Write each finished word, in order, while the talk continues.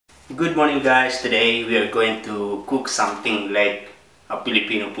Good morning guys. Today we are going to cook something like a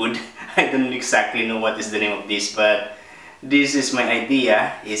Filipino food. I don't exactly know what is the name of this, but this is my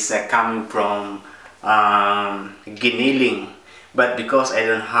idea. It's coming from giniling, but because I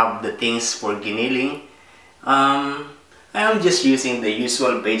don't have the things for giniling, I am just using the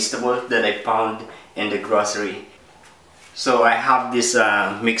usual vegetables that I found in the grocery. So I have this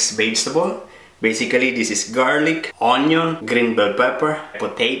mixed vegetable. Basically, this is garlic, onion, green bell pepper,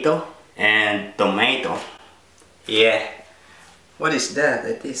 potato, and tomato. Yeah. What is that?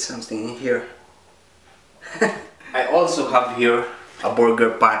 I think something in here. I also have here a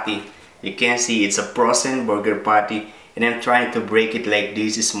burger patty. You can see it's a frozen burger patty, and I'm trying to break it like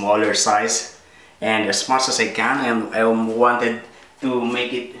this, smaller size. And as much as I can, I wanted to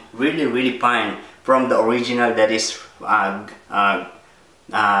make it really fine from the original that is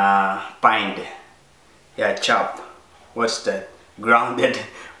pined. Yeah, chop. What's that? Grounded.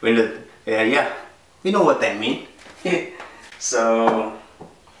 When the yeah, you know what I mean. So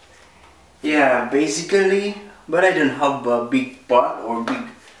yeah, basically, but I don't have a big pot or big.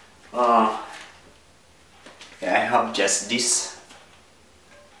 Yeah, I have just this.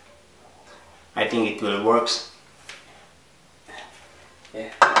 I think it will works.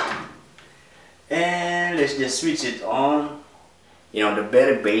 Yeah. And let's just switch it on. You know, the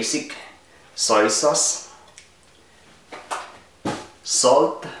very basic soy sauce,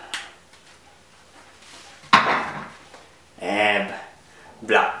 salt, and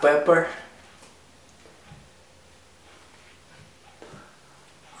black pepper.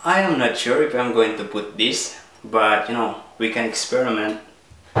 I am not sure if I'm going to put this, but you know, we can experiment.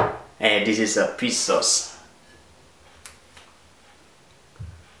 And this is a fish sauce.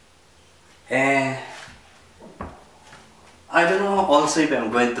 And I don't know also if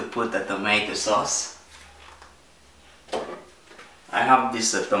I'm going to put a tomato sauce. I have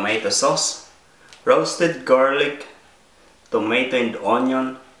this tomato sauce, roasted garlic, tomato and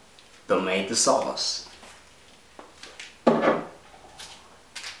onion, tomato sauce.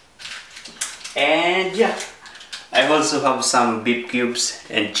 And yeah, I also have some beef cubes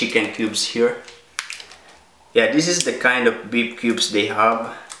and chicken cubes here. Yeah, this is the kind of beef cubes they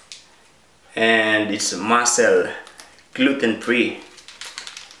have, and it's muscle, gluten-free.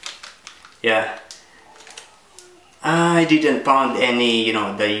 Yeah, I didn't found any, you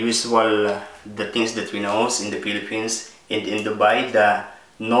know, the usual the things that we know in the Philippines, in Dubai, the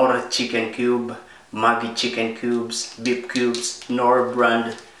Nor chicken cube, Maggi chicken cubes, beef cubes, Nor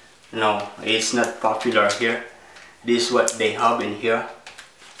brand. No, it's not popular here. This is what they have in here.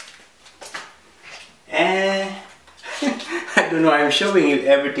 And I don't know, I'm showing you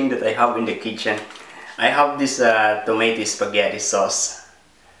everything that I have in the kitchen. I have this tomato spaghetti sauce.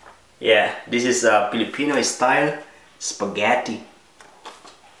 Yeah, this is Filipino style spaghetti.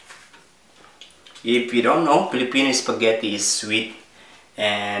 If you don't know, Filipino spaghetti is sweet.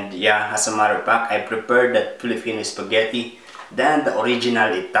 And yeah, as a matter of fact, I prefer that Filipino spaghetti than the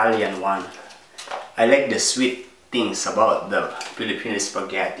original Italian one. I like the sweet things about the Filipino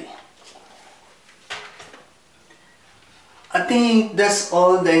spaghetti. I think that's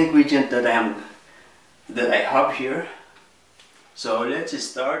all the ingredients that I have here. So let's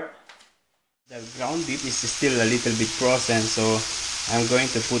start. The ground beef is still a little bit frozen, so I'm going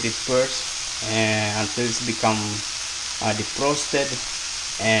to put it first until it's become defrosted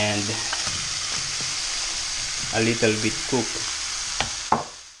and a little bit cooked.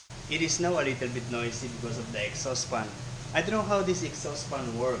 It is now a little bit noisy because of the exhaust fan. I don't know how this exhaust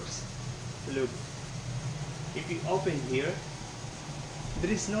fan works. Look, if you open here,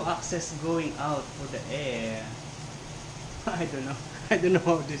 there is no access going out for the air. I don't know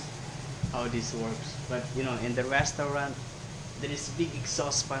how this works. But you know, in the restaurant, there is big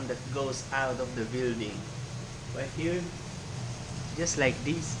exhaust fan that goes out of the building. But here, just like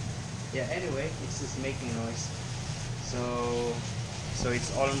this. Yeah. Anyway, it's just making noise. So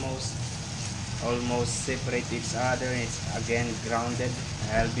it's almost separate each other. It's again grounded.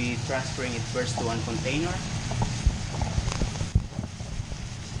 I'll be transferring it first to one container.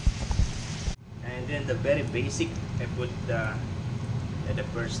 And then the very basic, I put the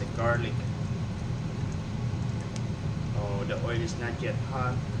first the garlic. Oh, the oil is not yet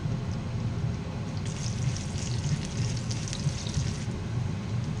hot.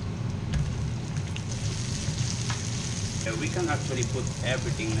 Yeah, we can actually put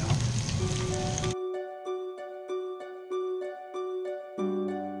everything now.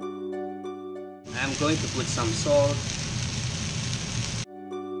 I'm going to put some salt.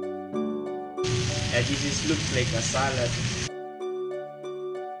 This looks like a salad.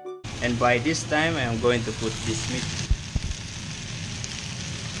 And by this time I am going to put this meat.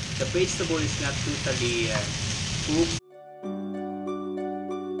 the vegetable is not totally cooked.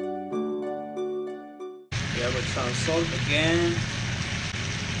 Yeah, with some salt again.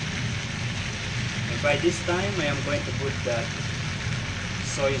 And by this time, I am going to put that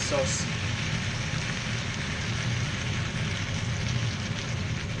soy sauce.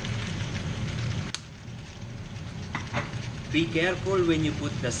 Be careful when you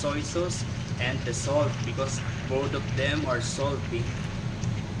put the soy sauce and the salt because both of them are salty.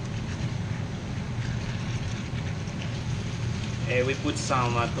 We put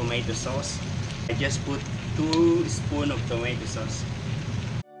some tomato sauce. I just put 2 spoons of tomato sauce.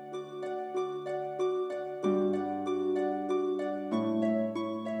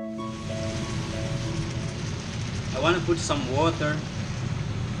 I want to put some water.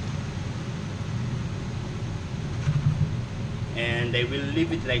 And I will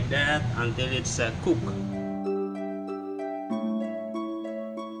leave it like that until it's cooked.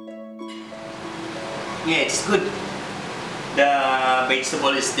 Yeah, it's good. The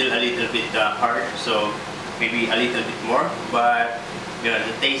vegetable is still a little bit hard, so maybe a little bit more, but you know,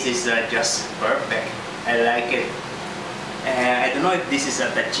 the taste is just perfect. I like it. I don't know if this is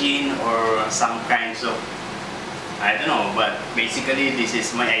a tajin or some kinds of, I don't know, but basically this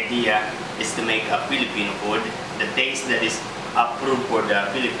is my idea, is to make a Filipino food. The taste that is approved for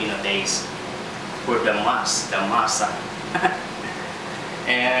the Filipino taste, for the masa.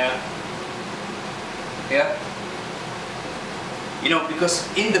 And yeah, you know, because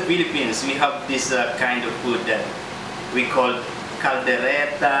in the Philippines we have this kind of food that we call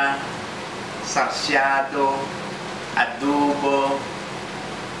caldereta, sarsiado, adobo.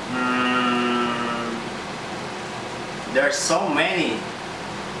 There are so many.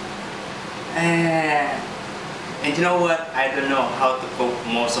 And you know what? I don't know how to cook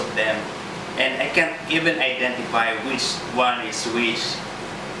most of them. And I can't even identify which one is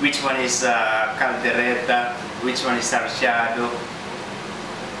which one is caldereta, which one is sarsiado.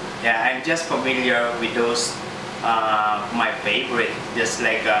 Yeah, I'm just familiar with those, my favorite, just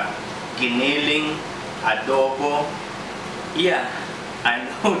like giniling, adobo. Yeah, I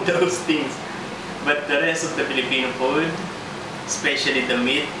know those things. But the rest of the Filipino food, especially the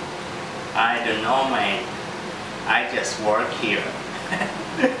meat, I don't know, man. I just work here.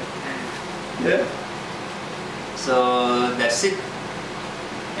 Yeah. So that's it.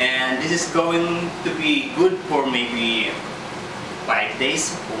 And this is going to be good for maybe 5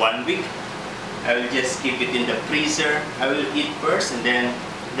 days, 1 week. I will just keep it in the freezer. I will eat first and then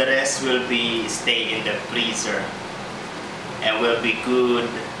the rest will be stay in the freezer. And will be good.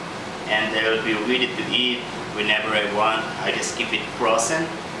 And I will be ready to eat whenever I want. I just keep it frozen,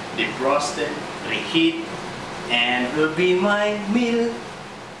 defrosted, reheat, and will be my meal.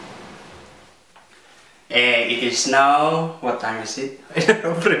 It is now, what time is it?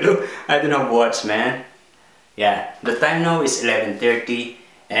 I don't know watch, man. Yeah, the time now is 11:30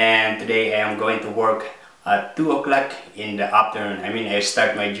 and today I am going to work at 2 o'clock in the afternoon. I mean, I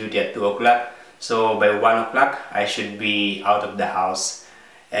start my duty at 2 o'clock, so by 1 o'clock I should be out of the house.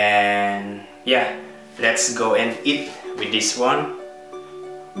 And yeah, let's go and eat with this one.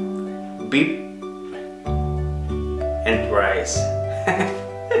 Beef and rice.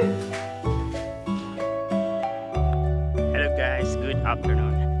 Hello guys, good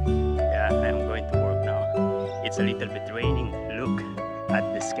afternoon. Yeah, I'm going to work now. It's a little bit raining. Look at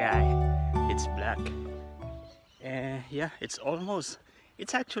the sky. It's black. Yeah, it's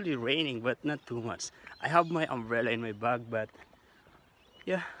actually raining, but not too much. I have my umbrella in my bag, but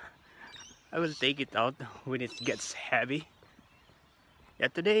yeah, I will take it out when it gets heavy. Yeah,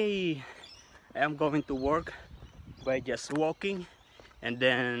 today I am going to work by just walking, and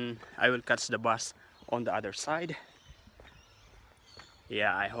then I will catch the bus on the other side.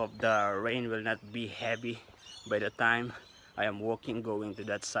 Yeah, I hope the rain will not be heavy by the time I am walking going to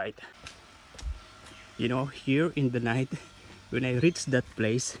that side. You know, here in the night, when I reach that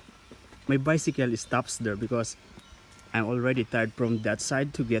place, my bicycle stops there because I'm already tired from that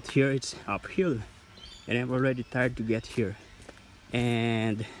side. To get here, it's uphill, and I'm already tired to get here.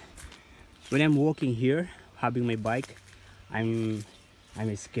 And when I'm walking here, having my bike, I'm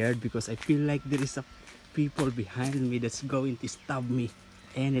scared because I feel like there is a people behind me that's going to stab me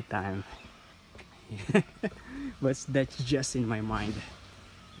anytime. But that's just in my mind.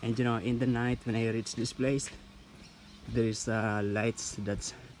 And you know, in the night when I reach this place, there is lights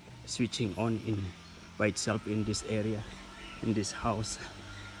that's switching on in by itself in this area, in this house.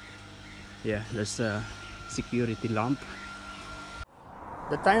 Yeah, there's a security lamp.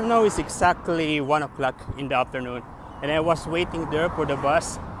 The time now is exactly 1 o'clock in the afternoon, and I was waiting there for the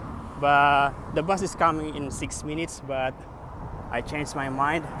bus, but the bus is coming in 6 minutes, but I changed my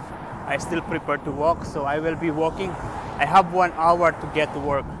mind. I still prefer to walk, so I will be walking. I have 1 hour to get to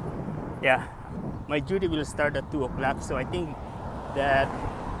work. Yeah, my duty will start at 2 o'clock, so I think that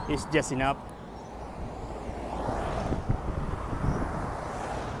is just enough.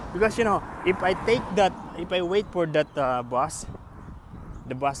 Because you know, if I wait for that bus,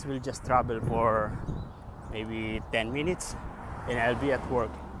 the bus will just travel for maybe 10 minutes and I'll be at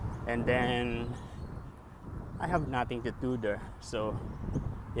work, and then I have nothing to do there. So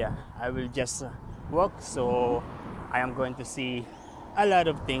yeah, I will just walk, so I am going to see a lot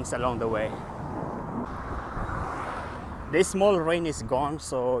of things along the way. The small rain is gone,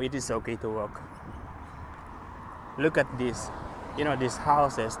 so it is okay to walk. Look at this. You know, these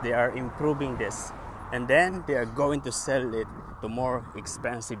houses, they are improving this, and then they are going to sell it to more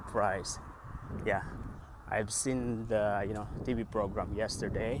expensive price. Yeah, I've seen the TV program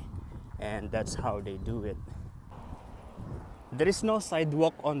yesterday, and that's how they do it. There is no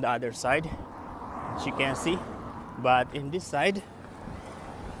sidewalk on the other side, as you can see, but in this side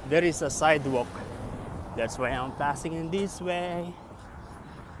there is a sidewalk. That's why I'm passing in this way.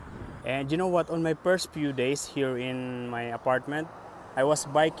 And you know what, on my first few days here in my apartment, I was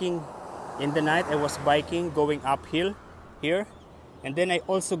biking in the night. I was biking going uphill here, and then I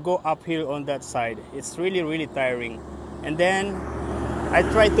also go uphill on that side. It's really tiring. And then I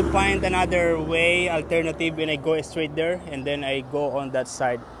try to find another way, alternative, and I go straight there, and then I go on that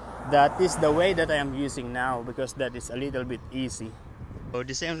side. That is the way that I am using now, because that is a little bit easy. So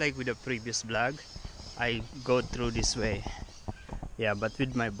the same like with the previous vlog, I go through this way. Yeah, but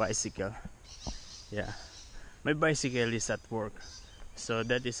with my bicycle. Yeah, my bicycle is at work, so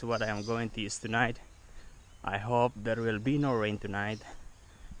that is what I am going to use tonight. I hope there will be no rain tonight,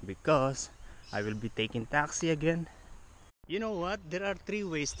 because I will be taking taxi again. You know what? There are 3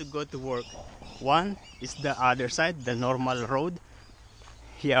 ways to go to work. One is the other side, the normal road.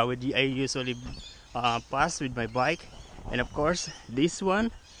 Yeah, I usually pass with my bike. And of course, this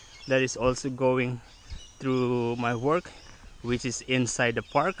one that is also going through my work, which is inside the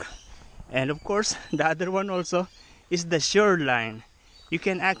park. And of course, the other one also is the shoreline. I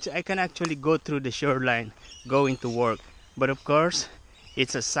can actually go through the shoreline going to work. But of course,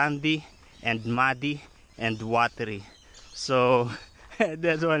 it's a sandy and muddy and watery. So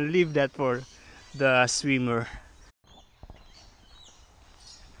that one, leave that for the swimmer.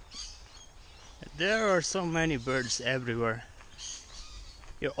 There are so many birds everywhere.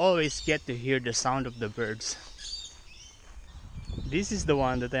 You always get to hear the sound of the birds. This is the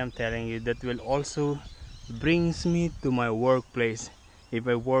one that I am telling you that will also brings me to my workplace if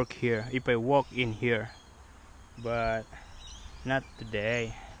I work here, if I walk in here. But not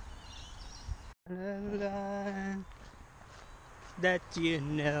today. That you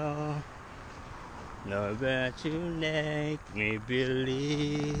know, but you make me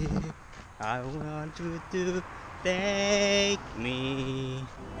believe. I want you to take me.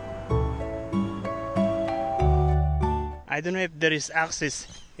 I don't know if there is access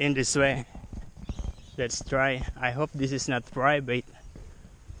in this way. Let's try. I hope this is not private.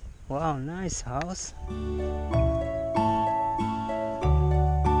 Wow, nice house.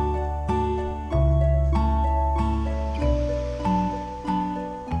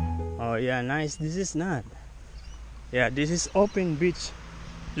 Oh yeah, nice. This is not. Yeah, this is open beach.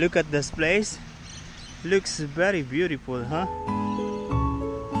 Look at this place. Looks very beautiful, huh?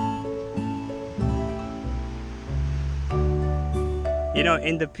 You know,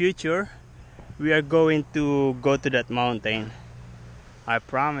 in the future, we are going to go to that mountain. I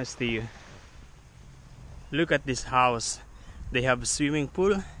promise to you. Look at this house. They have a swimming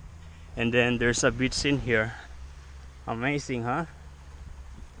pool, and then there's a beach in here. Amazing, huh?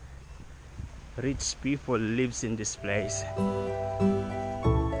 Rich people lives in this place.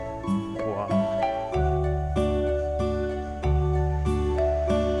 Wow.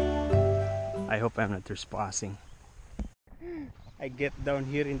 I hope I'm not trespassing. I get down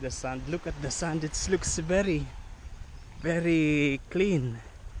here in the sand. Look at the sand. It looks very clean.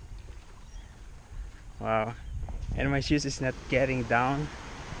 Wow. And my shoes is not getting down.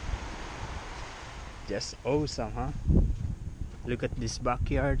 Just awesome, huh? Look at these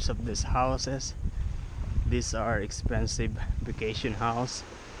backyards of these houses. These are expensive vacation house.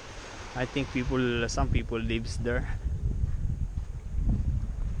 I think some people lives there.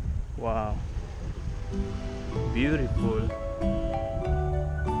 Wow. Beautiful.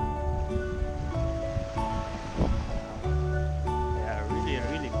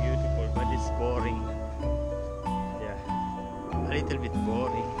 Really beautiful, but it's boring. Yeah, a little bit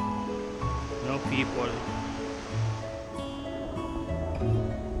boring. No people.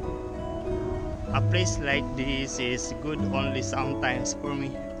 Up place like this is good only sometimes for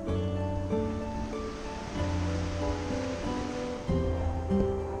me.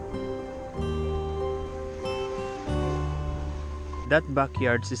 That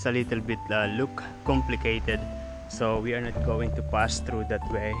backyard is a little bit look complicated, so we are not going to pass through that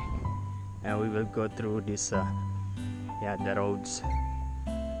way, and we will go through this yeah, the roads.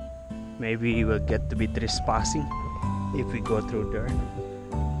 Maybe we will get to be trespassing if we go through there.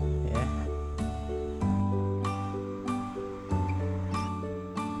 Yeah.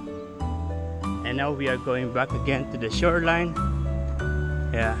 And now we are going back again to the shoreline.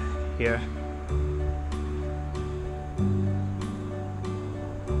 Yeah, here.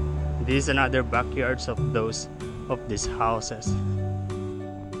 This is another backyards of these houses.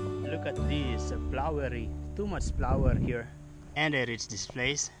 Look at this, flowery, too much flower here. And I reached this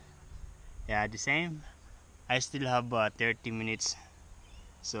place. Yeah, the same. I still have 30 minutes,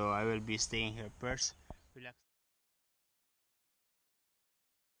 so I will be staying here first.